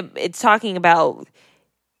it's talking about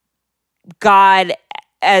God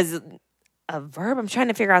as a verb. I'm trying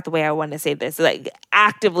to figure out the way I want to say this.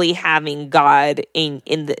 Actively having God in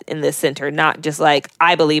the center, not just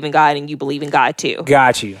I believe in God and you believe in God too.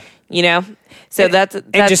 Got you. So that's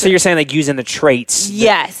just so you're saying using the traits.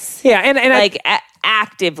 Yes. Yeah, and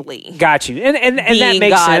actively. Got you. And that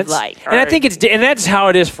makes sense. And I think and that's how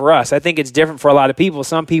it is for us. I think it's different for a lot of people.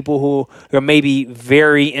 Some people who are maybe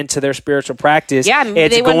very into their spiritual practice. Yeah,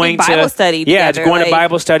 they going to Bible study together. Yeah, it's going to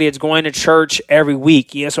Bible study. It's going to church every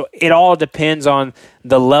week. So it all depends on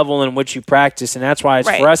the level in which you practice. And that's why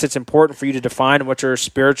for us, it's important for you to define what your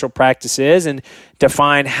spiritual practice is and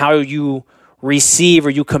define how you receive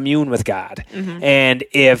or you commune with God. And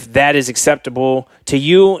if that is acceptable to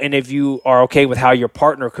you, and if you are okay with how your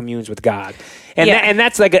partner communes with God. And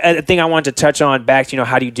that's a thing I wanted to touch on back to,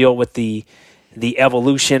 how do you deal with the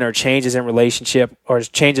evolution or changes in relationship or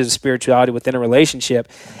changes of spirituality within a relationship.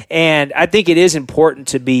 And I think it is important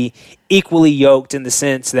to be equally yoked in the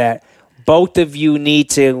sense that both of you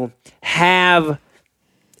need to have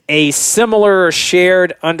a similar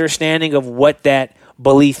shared understanding of what that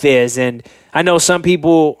belief is. And I know some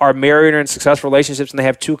people are married or in successful relationships and they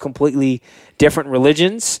have two completely different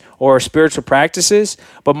religions or spiritual practices.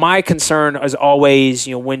 But my concern is always,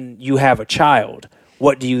 when you have a child,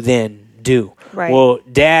 what do you then do? Right. Well,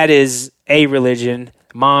 dad is A religion,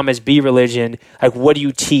 mom is B religion. What do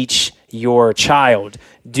you teach your child?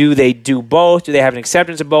 Do they do both? Do they have an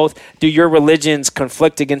acceptance of both? Do your religions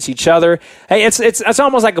conflict against each other? Hey, it's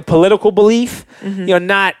almost like a political belief,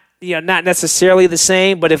 not not necessarily the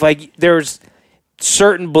same, but if like there's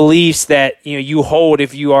certain beliefs that you hold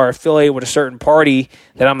if you are affiliated with a certain party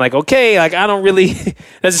that I'm like, okay, like I don't really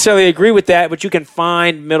necessarily agree with that, but you can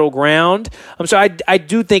find middle ground. So I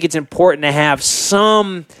do think it's important to have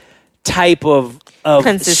some type of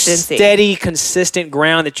consistency, steady, consistent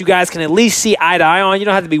ground that you guys can at least see eye to eye on. You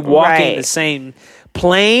don't have to be walking the same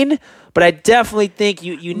plane. But I definitely think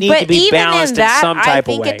you need to be balanced in some type of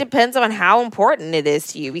way. I think it depends on how important it is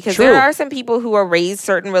to you, because there are some people who are raised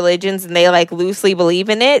certain religions and they like loosely believe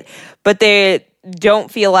in it, but they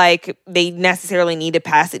don't feel like they necessarily need to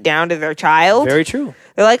pass it down to their child. Very true.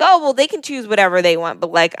 They're like, oh, well, they can choose whatever they want,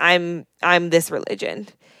 but like I'm this religion,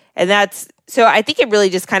 and that's so. I think it really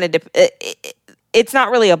just kind of it's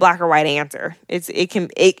not really a black or white answer.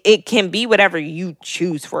 It can be whatever you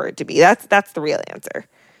choose for it to be. That's the real answer.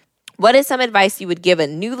 What is some advice you would give a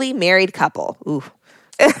newly married couple? Ooh.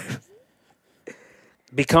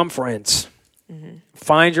 Become friends. Mm-hmm.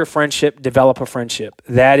 Find your friendship, develop a friendship.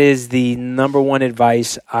 That is the number one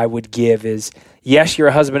advice I would give is, yes, you're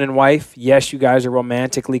a husband and wife. Yes, you guys are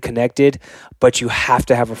romantically connected, but you have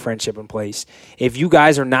to have a friendship in place. If you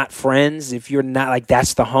guys are not friends, if you're not like,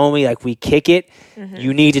 that's the homie, like we kick it,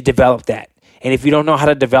 you need to develop that. And if you don't know how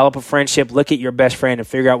to develop a friendship, look at your best friend and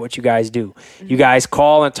figure out what you guys do. Mm-hmm. You guys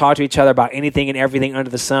call and talk to each other about anything and everything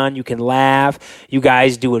under the sun. You can laugh. You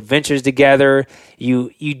guys do adventures together.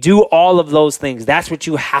 You do all of those things. That's what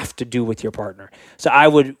you have to do with your partner. So I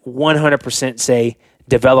would 100% say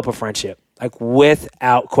develop a friendship, like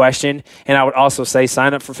without question. And I would also say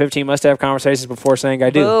sign up for 15 must-have conversations before saying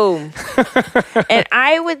I do. Boom. And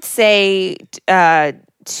I would say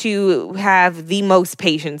to have the most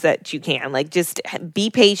patience that you can. Like, just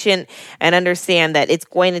be patient and understand that it's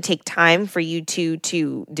going to take time for you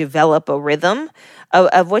to develop a rhythm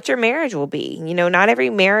of what your marriage will be. Not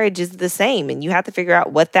every marriage is the same, and you have to figure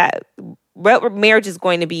out what marriage is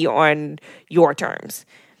going to be on your terms.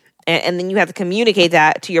 And then you have to communicate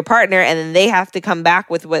that to your partner, and then they have to come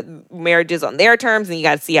back with what marriage is on their terms, and you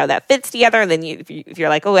got to see how that fits together. And then if you're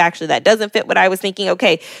like, oh, actually, that doesn't fit what I was thinking,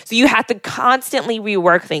 okay. So you have to constantly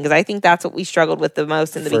rework things. I think that's what we struggled with the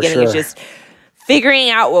most in the beginning, is just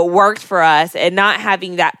figuring out what worked for us and not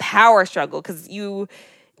having that power struggle, because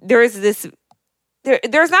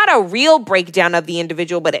there's not a real breakdown of the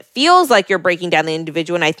individual, but it feels like you're breaking down the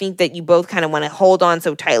individual. And I think that you both kind of want to hold on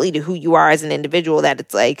so tightly to who you are as an individual that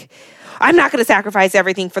it's like, I'm not going to sacrifice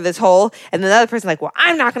everything for this whole. And then the other person's like, well,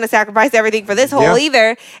 I'm not going to sacrifice everything for this whole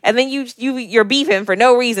either. And then you're beefing for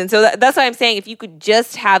no reason. So that's why I'm saying, if you could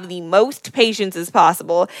just have the most patience as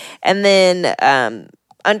possible, and then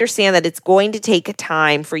understand that it's going to take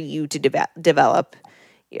time for you to develop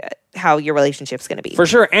how your relationship's going to be. For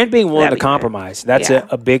sure. And being willing to compromise. That's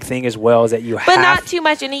a big thing as well, is that you have. But not too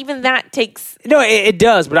much. And even that takes. No, it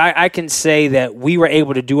does. But I can say that we were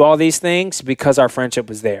able to do all these things because our friendship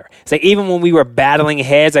was there. It's like, even when we were battling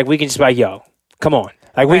heads, like we can just be like, yo, come on.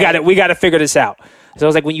 Like we got to figure this out. So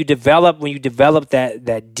it's like when you develop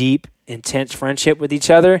that deep, intense friendship with each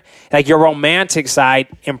other, like your romantic side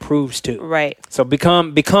improves too. Right. So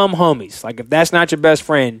become homies. Like if that's not your best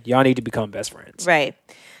friend, y'all need to become best friends. Right.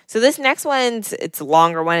 So this next one's, it's a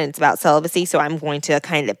longer one, and it's about celibacy, so I'm going to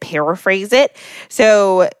kind of paraphrase it.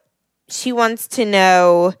 So she wants to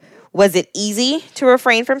know, was it easy to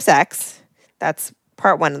refrain from sex? That's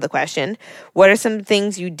part one of the question. What are some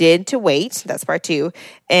things you did to wait? That's part two.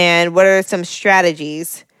 And what are some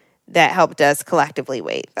strategies that helped us collectively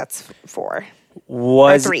wait? That's four.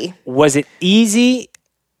 Or three. Was it easy?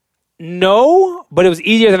 No, but it was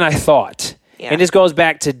easier than I thought. Yeah. And this goes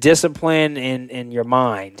back to discipline in your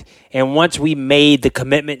mind. And once we made the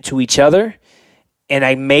commitment to each other, and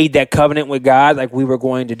I made that covenant with God, like we were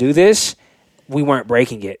going to do this, we weren't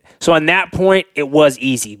breaking it. So on that point, it was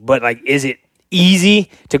easy. But like, is it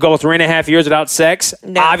easy to go 3.5 years without sex?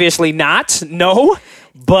 No. Obviously not. No.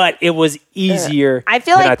 But it was easier. I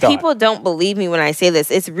feel like people don't believe me when I say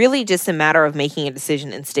this. It's really just a matter of making a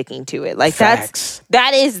decision and sticking to it. Like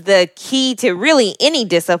that is the key to really any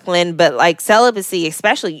discipline, but like celibacy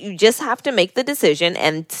especially, you just have to make the decision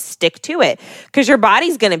and stick to it, because your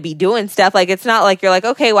body's going to be doing stuff. Like, it's not like you're like,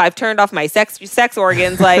 okay, well, I've turned off my sex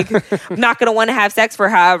organs. Like, I'm not going to want to have sex for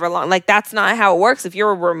however long. Like, that's not how it works. If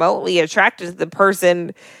you're remotely attracted to the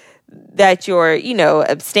person that you're,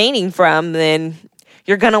 abstaining from, then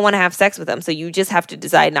you're going to want to have sex with them. So you just have to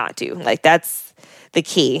decide not to. Like, that's the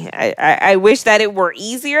key. I wish that it were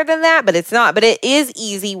easier than that, but it's not. But it is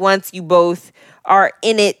easy once you both are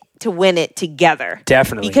in it to win it together.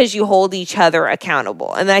 Definitely. Because you hold each other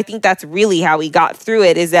accountable. And I think that's really how we got through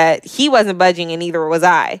it, is that he wasn't budging and neither was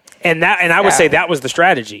I. And I would say that was the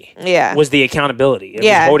strategy. Yeah. Was the accountability. It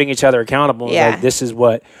was holding each other accountable. Yeah. Like, this is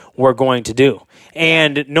what we're going to do.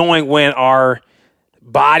 And knowing when our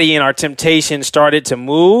body and our temptation started to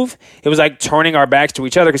move, it was like turning our backs to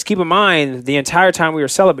each other. Because keep in mind, the entire time we were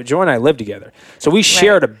celibate, Joy and I lived together. So we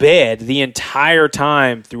shared a bed the entire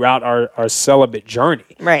time throughout our celibate journey.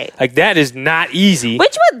 Right. Like, that is not easy.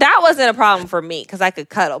 That wasn't a problem for me because I could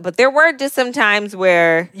cuddle. But there were just some times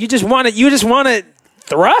where You just want to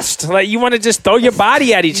thrust. Like, you want to just throw your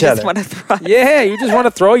body at each you other. just want to thrust. Yeah, you just want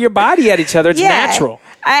to throw your body at each other. It's natural.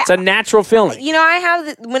 It's a natural feeling. You know, I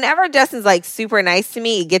have whenever Justin's like super nice to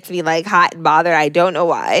me, it gets me like hot and bothered. I don't know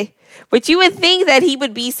why. But you would think that he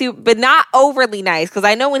would be super, but not overly nice, because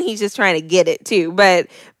I know when he's just trying to get it too. But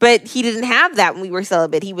he didn't have that when we were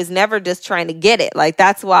celibate. He was never just trying to get it. Like,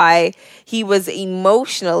 that's why he was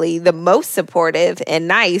emotionally the most supportive and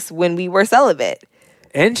nice when we were celibate.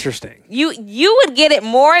 Interesting. You would get it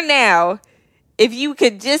more now if you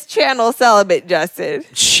could just channel celibate, Justin.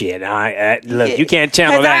 Shit, look, you can't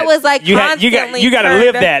channel that. I was like you got to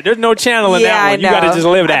live that. There's no channeling that one. You got to just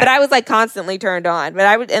live that. But I was like constantly turned on.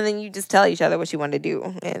 But and then you just tell each other what you want to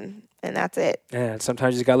do, and that's it. Yeah,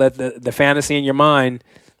 sometimes you just got to let the fantasy in your mind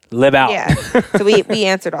live out. Yeah. So we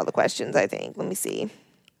answered all the questions, I think. Let me see.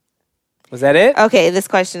 Was that it? Okay, this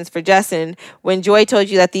question is for Justin. When Joy told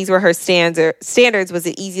you that these were her standards, was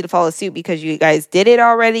it easy to follow suit because you guys did it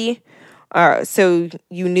already? So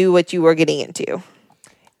you knew what you were getting into?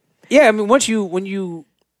 Yeah, I mean, when you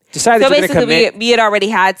decided you're going to commit. We had already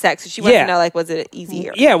had sex, so she wanted to know, like, was it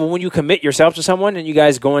easier? Yeah, well, when you commit yourself to someone and you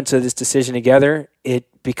guys go into this decision together,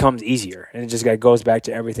 it becomes easier. And it just goes back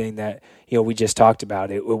to everything that, we just talked about.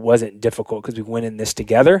 It wasn't difficult because we went in this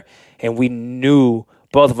together and we knew,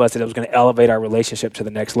 both of us, that it was going to elevate our relationship to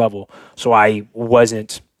the next level. So I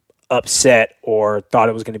wasn't upset or thought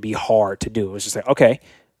it was going to be hard to do. It was just like, okay,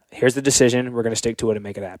 here's the decision. We're going to stick to it and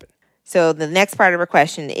make it happen. So the next part of her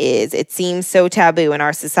question is, it seems so taboo in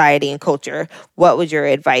our society and culture. What would your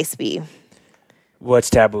advice be? What's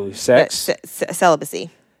taboo? Sex? Celibacy.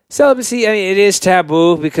 Celibacy, I mean, it is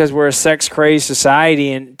taboo because we're a sex-crazy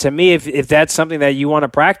society. And to me, if that's something that you want to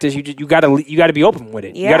practice, you got to be open with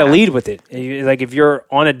it. Yeah. You got to lead with it. Like, if you're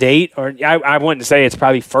on a date, or I wouldn't say it's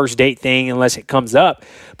probably first date thing unless it comes up.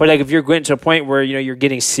 But like, if you're getting to a point where you're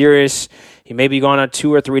getting serious, you may be going on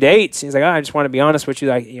 2 or 3 dates. And he's like, I just want to be honest with you.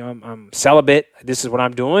 Like, I'm celibate. This is what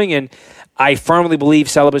I'm doing, and I firmly believe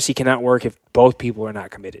celibacy cannot work if both people are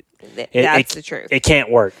not committed. That's the truth. It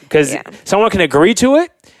can't work because someone can agree to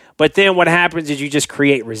it. But then what happens is you just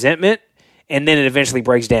create resentment, and then it eventually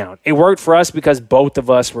breaks down. It worked for us because both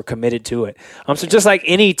of us were committed to it. So just like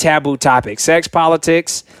any taboo topic, sex,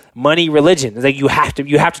 politics, money, religion, like you have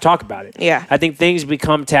to talk about it. Yeah. I think things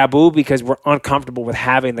become taboo because we're uncomfortable with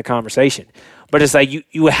having the conversation. But it's like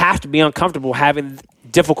you have to be uncomfortable having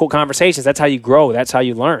difficult conversations. That's how you grow. That's how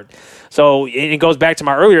you learn. So it goes back to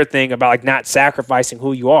my earlier thing about like not sacrificing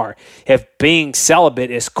who you are. If being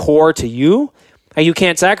celibate is core to you, and you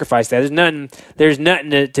can't sacrifice that. There's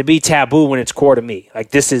nothing to be taboo when it's core to me.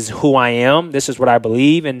 Like, this is who I am. This is what I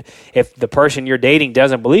believe. And if the person you're dating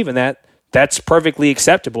doesn't believe in that, that's perfectly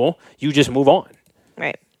acceptable. You just move on.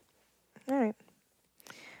 Right. All right.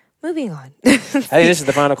 Moving on. I think this is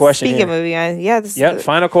the final question. Speaking of moving on, this is the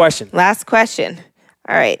final question. Last question.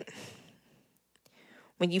 All right.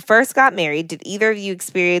 When you first got married, did either of you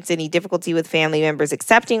experience any difficulty with family members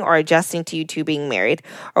accepting or adjusting to you two being married?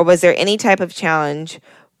 Or was there any type of challenge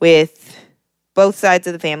with both sides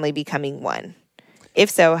of the family becoming one?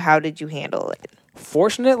 If so, how did you handle it?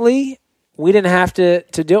 Fortunately, we didn't have to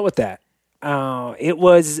deal with that.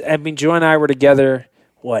 Joy and I were together,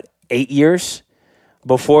 8 years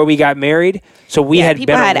before we got married. So we had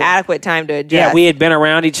adequate time to adjust. Yeah, we had been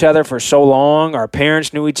around each other for so long. Our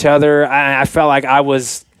parents knew each other. I felt like I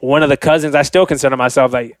was one of the cousins. I still consider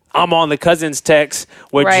myself like I'm on the cousins text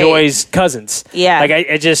with Joy's cousins. Yeah. Like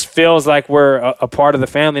it just feels like we're a part of the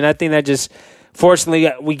family. And I think that just,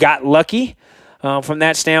 fortunately, we got lucky from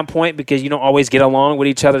that standpoint because you don't always get along with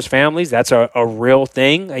each other's families. That's a real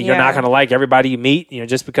thing. You're not going to like everybody you meet.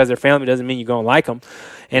 Just because they're family doesn't mean you're going to like them.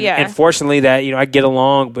 And fortunately that, I get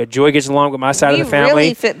along, but Joy gets along with my side of the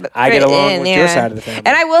family. Really I get along with your side of the family.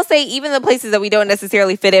 And I will say, even the places that we don't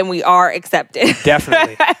necessarily fit in, we are accepted.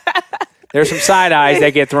 Definitely. There's some side eyes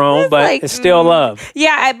that get thrown, but it's still love.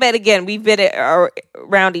 Yeah, I bet, again, we've been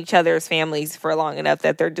around each other's families for long enough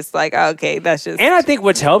that they're just like, oh, okay, that's just... And I think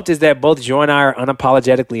what's helped is that both Joy and I are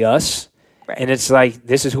unapologetically us. Right. And it's like,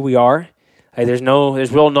 this is who we are. Like there's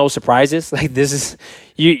real no surprises. Like this is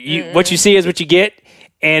what you see is what you get.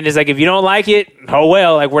 And it's like, if you don't like it, oh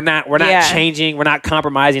well. Like we're not changing, we're not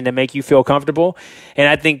compromising to make you feel comfortable. And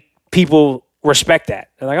I think people respect that.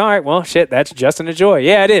 They're like, all right, well, shit, that's Justin and Joy.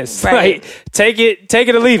 Yeah, it is. Right. Like, take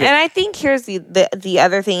it or leave it. And I think here's the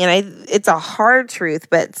other thing, and it's a hard truth,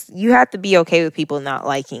 but you have to be okay with people not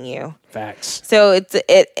liking you. Facts. So it's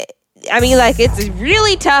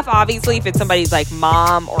really tough, obviously, if it's somebody's like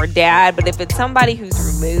mom or dad, but if it's somebody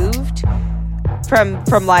who's removed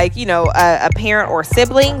from like, you know, a parent or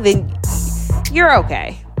sibling, then you're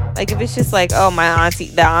okay. Like if it's just like, oh,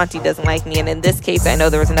 the auntie doesn't like me, and in this case, I know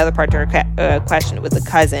there was another part to her question. It was a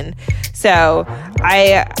cousin. So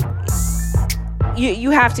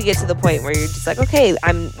you have to get to the point where you're just like, okay,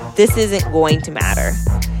 this isn't going to matter,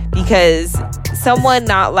 because someone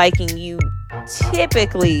not liking you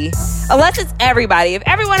typically, unless it's everybody, if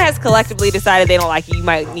everyone has collectively decided they don't like you, you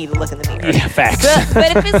might need to look in the mirror. Yeah, facts.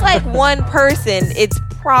 But if it's like one person, it's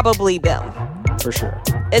probably them. For sure.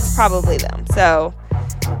 It's probably them. So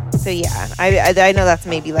yeah, I know that's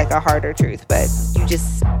maybe like a harder truth, but you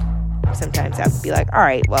just sometimes have to be like, all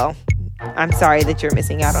right, well, I'm sorry that you're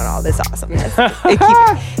missing out on all this awesomeness.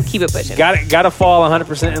 keep it pushing. Got to fall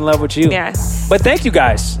 100% in love with you. Yeah. But thank you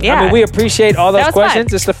guys. Yeah. I mean, we appreciate all those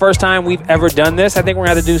questions. Fun. It's the first time we've ever done this. I think we're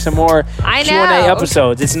going to have to do some more Q&A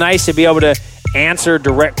episodes. It's nice to be able to answer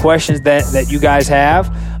direct questions that you guys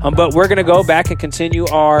have. But we're going to go back and continue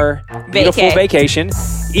our beautiful vacation,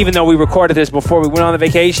 even though we recorded this before we went on the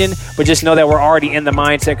vacation. But just know that we're already in the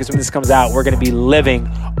mindset, because when this comes out, we're going to be living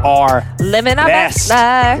our best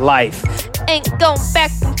life. Ain't going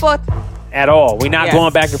back and forth at all. We're not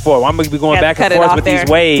going back and forth. I'm going to be going back and forth with these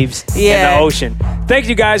waves in the ocean. Thank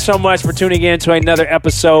you guys so much for tuning in to another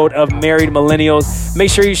episode of Married Millennials. Make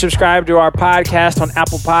sure you subscribe to our podcast on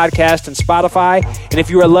Apple Podcasts and Spotify. And if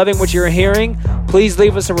you are loving what you're hearing, please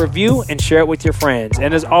leave us a review and share it with your friends.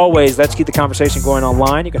 And as always, let's keep the conversation going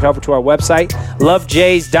online. You can head over to our website,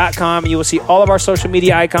 lovejays.com, and you will see all of our social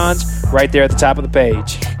media icons right there at the top of the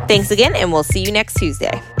page. Thanks again, and we'll see you next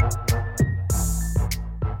Tuesday.